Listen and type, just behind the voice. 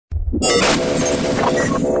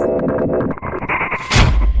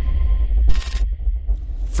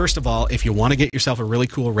First of all, if you want to get yourself a really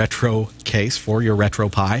cool retro case for your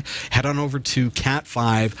RetroPie, head on over to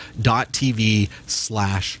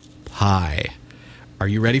cat5.tv/pi. Are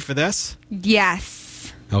you ready for this? Yes.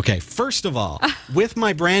 Okay, first of all, with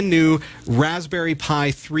my brand new Raspberry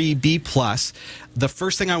Pi 3B+, the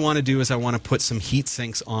first thing I want to do is I want to put some heat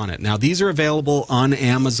sinks on it. Now, these are available on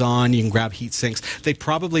Amazon. You can grab heat sinks. They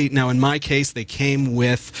probably, now in my case, they came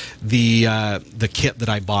with the kit that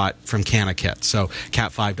I bought from CanaKit. So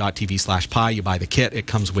cat5.tv/pi, you buy the kit, it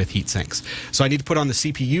comes with heat sinks. So I need to put on the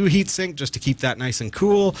CPU heat sink just to keep that nice and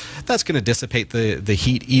cool. That's going to dissipate the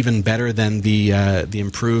heat even better than the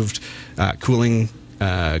improved cooling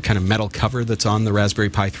kind of metal cover that's on the Raspberry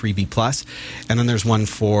Pi 3B+. And then there's one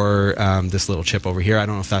for this little chip over here. I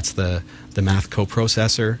don't know if that's the math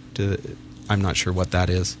coprocessor. I'm not sure what that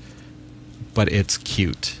is. But it's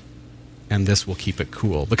cute. And this will keep it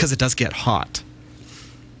cool because it does get hot.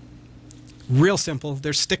 Real simple.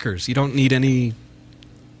 They're stickers. You don't need any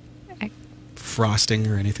frosting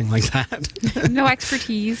or anything like that. No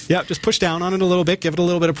expertise. Yeah, just push down on it a little bit, give it a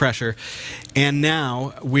little bit of pressure. And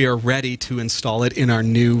now we are ready to install it in our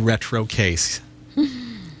new retro case.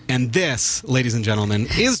 And this, ladies and gentlemen,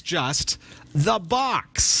 is just the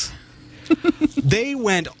box. They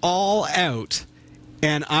went all out.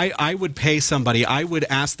 And I would pay somebody, I would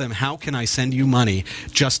ask them, how can I send you money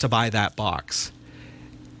just to buy that box?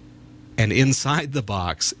 And inside the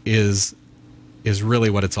box is really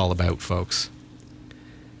what it's all about, folks.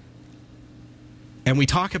 And we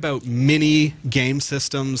talk about mini game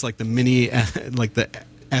systems like the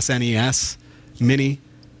SNES Mini,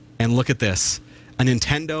 and look at this, a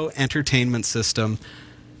Nintendo Entertainment System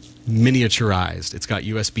miniaturized. It's got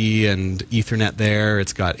USB and Ethernet there.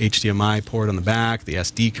 It's got HDMI port on the back, the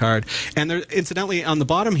SD card, and there, incidentally, on the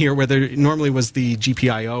bottom here, where there normally was the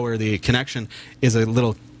GPIO or the connection, is a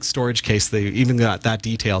little storage case. They even got that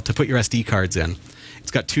detail to put your SD cards in. It's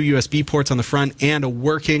got two USB ports on the front and a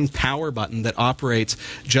working power button that operates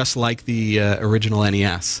just like the original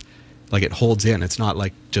NES. Like it holds in. It's not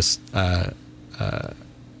like just a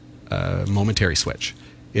momentary switch.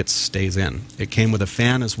 It stays in. It came with a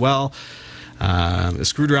fan as well, a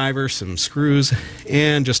screwdriver, some screws,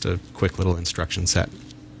 and just a quick little instruction set.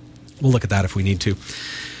 We'll look at that if we need to.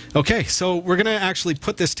 Okay, so we're going to actually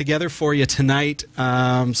put this together for you tonight.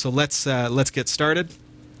 So let's get started.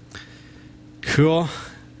 Cool.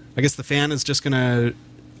 I guess the fan is just going to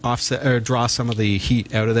offset or draw some of the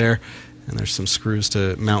heat out of there, and there's some screws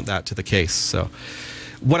to mount that to the case. So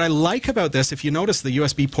what I like about this, if you notice the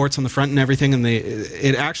USB ports on the front and everything, and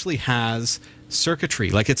it actually has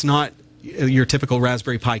circuitry. Like it's not your typical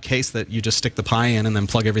Raspberry Pi case that you just stick the Pi in and then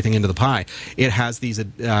plug everything into the Pi. It has these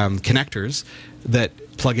connectors that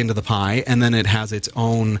plug into the Pi, and then it has its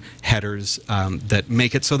own headers that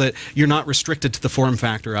make it so that you're not restricted to the form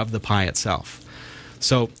factor of the Pi itself.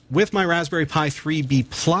 So with my Raspberry Pi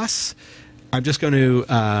 3B+, I'm just going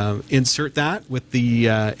to insert that with the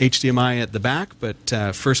HDMI at the back, but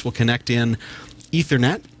first we'll connect in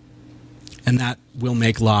Ethernet, and that will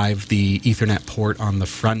make live the Ethernet port on the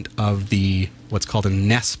front of the what's called a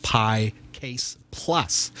NESPi Case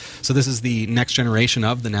Plus. So this is the next generation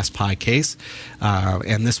of the NESPi case,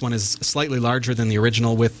 and this one is slightly larger than the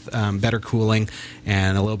original with better cooling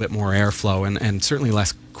and a little bit more airflow, and certainly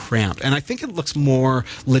less cramped. And I think it looks more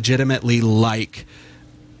legitimately like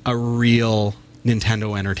a real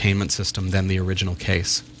Nintendo Entertainment System than the original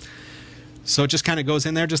case. So it just kind of goes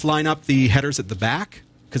in there. Just line up the headers at the back,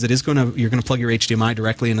 because you're going to plug your HDMI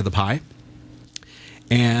directly into the Pi.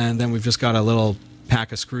 And then we've just got a little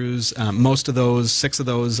pack of screws. Most of those, 6 of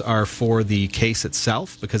those, are for the case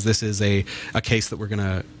itself, because this is a case that we're going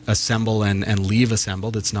to assemble and leave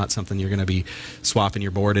assembled. It's not something you're going to be swapping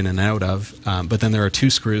your board in and out of. But then there are 2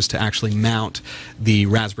 screws to actually mount the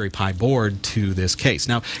Raspberry Pi board to this case.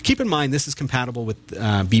 Now, keep in mind, this is compatible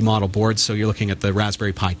with B model boards, so you're looking at the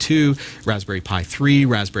Raspberry Pi 2, Raspberry Pi 3,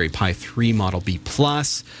 Raspberry Pi 3 Model B+.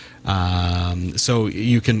 So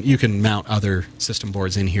you can mount other system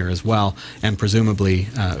boards in here as well, and presumably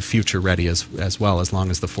future ready as well, as long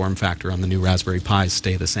as the form factor on the new Raspberry Pis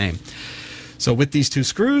stay the same. So with these 2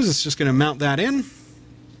 screws, it's just going to mount that in.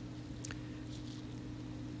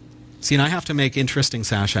 See, and I have to make interesting,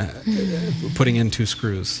 Sasha, putting in 2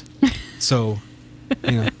 screws. So,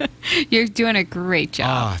 you know. You're doing a great job.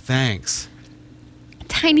 Ah, thanks.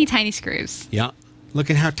 Tiny, tiny screws. Yeah.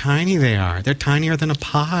 Look at how tiny they are. They're tinier than a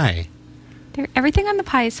Pi. Everything on the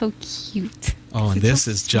Pi is so cute. Oh, and this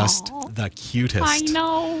is just the cutest. I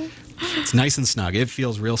know. It's nice and snug. It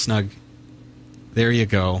feels real snug. There you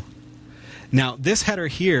go. Now, this header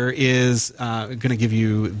here is going to give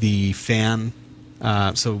you the fan.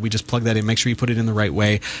 So we just plug that in. Make sure you put it in the right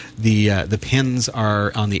way. The pins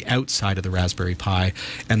are on the outside of the Raspberry Pi,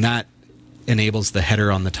 and that enables the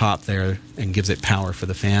header on the top there and gives it power for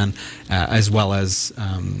the fan, as well as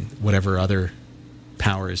whatever other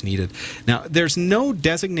power is needed. Now, there's no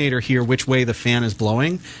designator here which way the fan is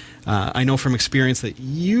blowing. I know from experience that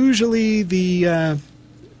usually the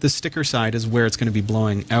sticker side is where it's going to be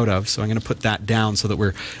blowing out of, so I'm going to put that down so that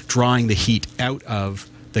we're drawing the heat out of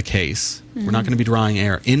the case. We're not going to be drawing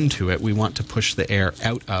air into it. We want to push the air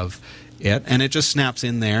out of it, and it just snaps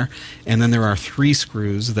in there. And then there are 3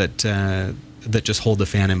 screws that that just hold the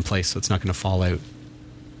fan in place, so it's not going to fall out.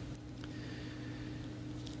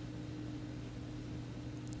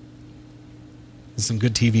 There's some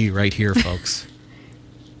good TV right here, folks.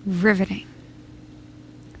 Riveting.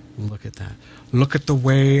 Look at that. Look at the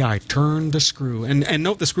way I turned the screw. And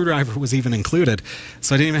note the screwdriver was even included.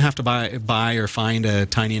 So I didn't even have to buy or find a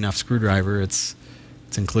tiny enough screwdriver. It's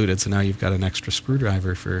included. So now you've got an extra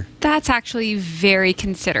screwdriver for... That's actually very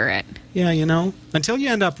considerate. Yeah, you know. Until you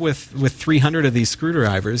end up with 300 of these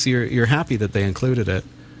screwdrivers, you're happy that they included it.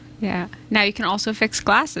 Yeah. Now you can also fix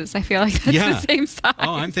glasses. I feel like that's the same size.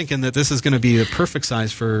 Oh, I'm thinking that this is going to be the perfect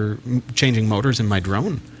size for changing motors in my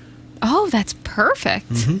drone. Oh, that's perfect.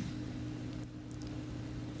 Mm-hmm.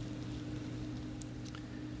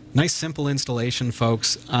 Nice, simple installation,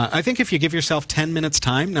 folks. I think if you give yourself 10 minutes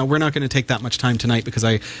time, now we're not going to take that much time tonight because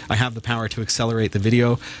I have the power to accelerate the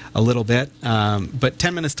video a little bit, but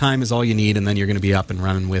 10 minutes time is all you need, and then you're going to be up and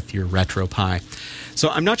running with your RetroPie. So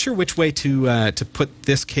I'm not sure which way to put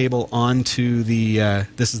this cable onto the,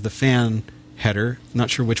 this is the fan header. Not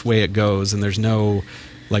sure which way it goes, and there's no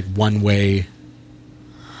like one way.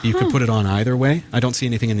 You could put it on either way. I don't see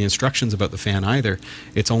anything in the instructions about the fan either.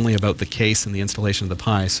 It's only about the case and the installation of the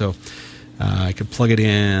Pi. So I could plug it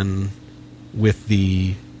in with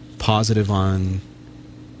the positive on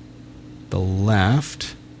the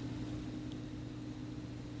left.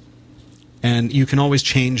 And you can always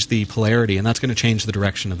change the polarity, and that's going to change the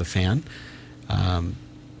direction of the fan.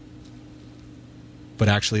 But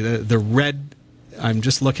actually, the red, I'm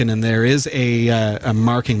just looking, and there is a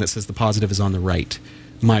marking that says the positive is on the right.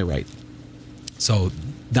 My right. So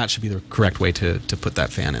that should be the correct way to put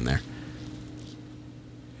that fan in there.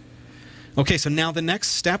 Okay, so now the next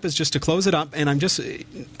step is just to close it up, and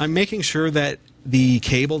I'm making sure that the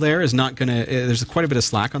cable there is not going to, there's quite a bit of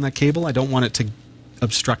slack on that cable. I don't want it to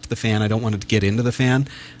obstruct the fan. I don't want it to get into the fan.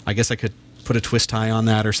 I guess I could put a twist tie on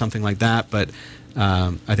that or something like that, but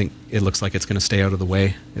I think it looks like it's going to stay out of the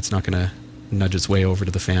way. It's not going to nudge its way over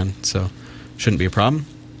to the fan, so shouldn't be a problem.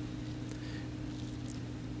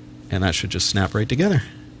 And that should just snap right together.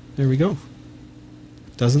 There we go.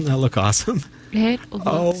 Doesn't that look awesome? It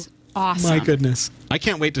looks awesome. My goodness. I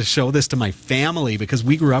can't wait to show this to my family because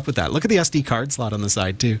we grew up with that. Look at the SD card slot on the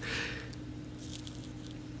side, too.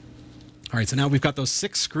 All right, so now we've got those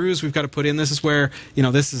 6 screws we've got to put in. This is where, you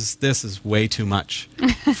know, this is way too much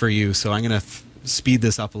for you. So I'm going to speed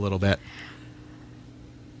this up a little bit.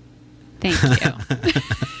 Thank you.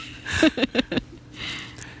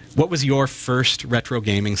 What was your first retro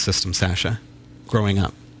gaming system, Sasha, growing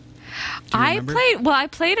up? I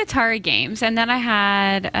played Atari games, and then I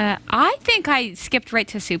had, I think I skipped right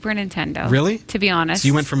to Super Nintendo. Really? To be honest. So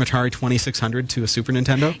you went from Atari 2600 to a Super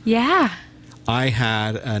Nintendo? Yeah. I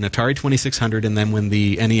had an Atari 2600, and then when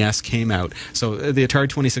the NES came out, so the Atari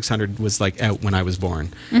 2600 was like out when I was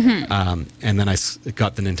born, and then I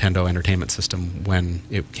got the Nintendo Entertainment System when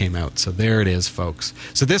it came out. So there it is, folks.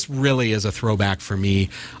 So this really is a throwback for me.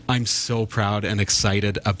 I'm so proud and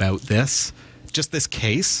excited about this. Just this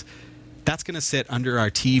case, that's going to sit under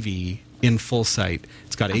our TV in full sight.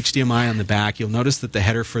 It's got HDMI on the back. You'll notice that the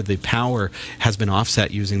header for the power has been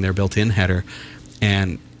offset using their built-in header,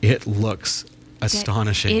 and it looks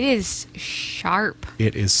astonishing. It is sharp.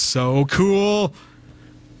 It is so cool.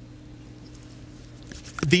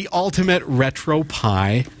 The ultimate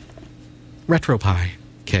RetroPie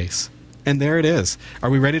case. And there it is. Are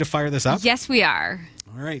we ready to fire this up? Yes, we are.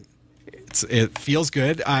 All right. It feels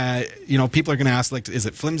good. You know, people are going to ask, like, is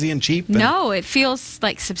it flimsy and cheap? And no, it feels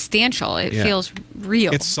like substantial. It feels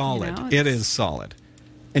real. It's solid. You know? It is solid.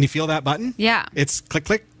 And you feel that button? Yeah. It's click,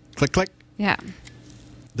 click, click, click. Yeah.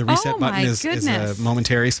 The reset button is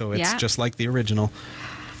momentary, so it's just like the original.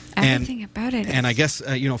 Everything about it. And I guess,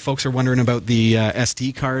 you know, folks are wondering about the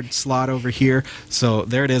SD card slot over here. So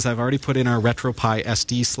there it is. I've already put in our RetroPie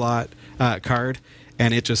SD slot card,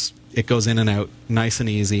 and it goes in and out nice and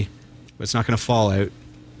easy. It's not going to fall out.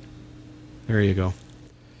 There you go.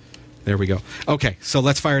 There we go. Okay, so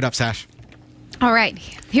let's fire it up, Sash. All right,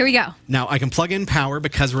 here we go. Now I can plug in power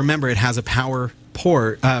because remember it has a power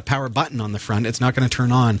button on the front. It's not going to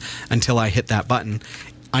turn on until I hit that button.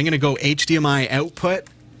 I'm going to go HDMI output,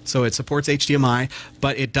 so it supports HDMI,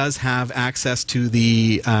 but it does have access to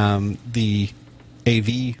the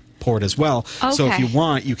AV port as well. Okay. So if you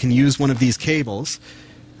want, you can use one of these cables,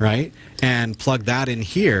 right, and plug that in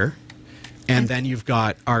here. And then you've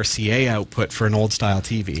got RCA output for an old style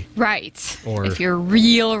TV. Right. Or if you're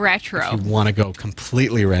real retro. If you want to go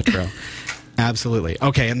completely retro. Absolutely.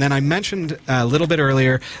 Okay, and then I mentioned a little bit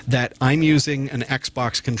earlier that I'm using an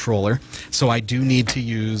Xbox controller, so I do need to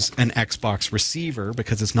use an Xbox receiver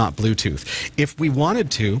because it's not Bluetooth. If we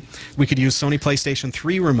wanted to, we could use Sony PlayStation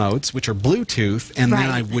 3 remotes, which are Bluetooth, and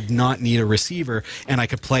then I would not need a receiver, and I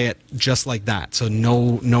could play it just like that, so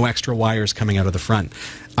no extra wires coming out of the front.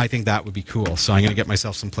 I think that would be cool, so I'm going to get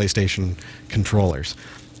myself some PlayStation controllers.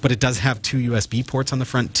 But it does have 2 USB ports on the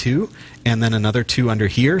front too, and then another 2 under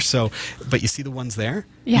here. So, but you see the ones there?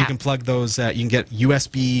 Yeah. You can plug those. You can get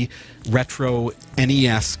USB retro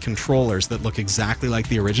NES controllers that look exactly like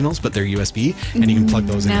the originals, but they're USB, and you can plug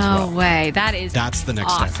those in as well. No way! That's the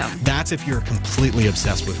next awesome. step. That's if you're completely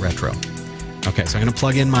obsessed with retro. Okay, so I'm going to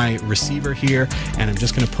plug in my receiver here, and I'm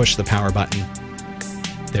just going to push the power button.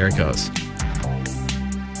 There it goes.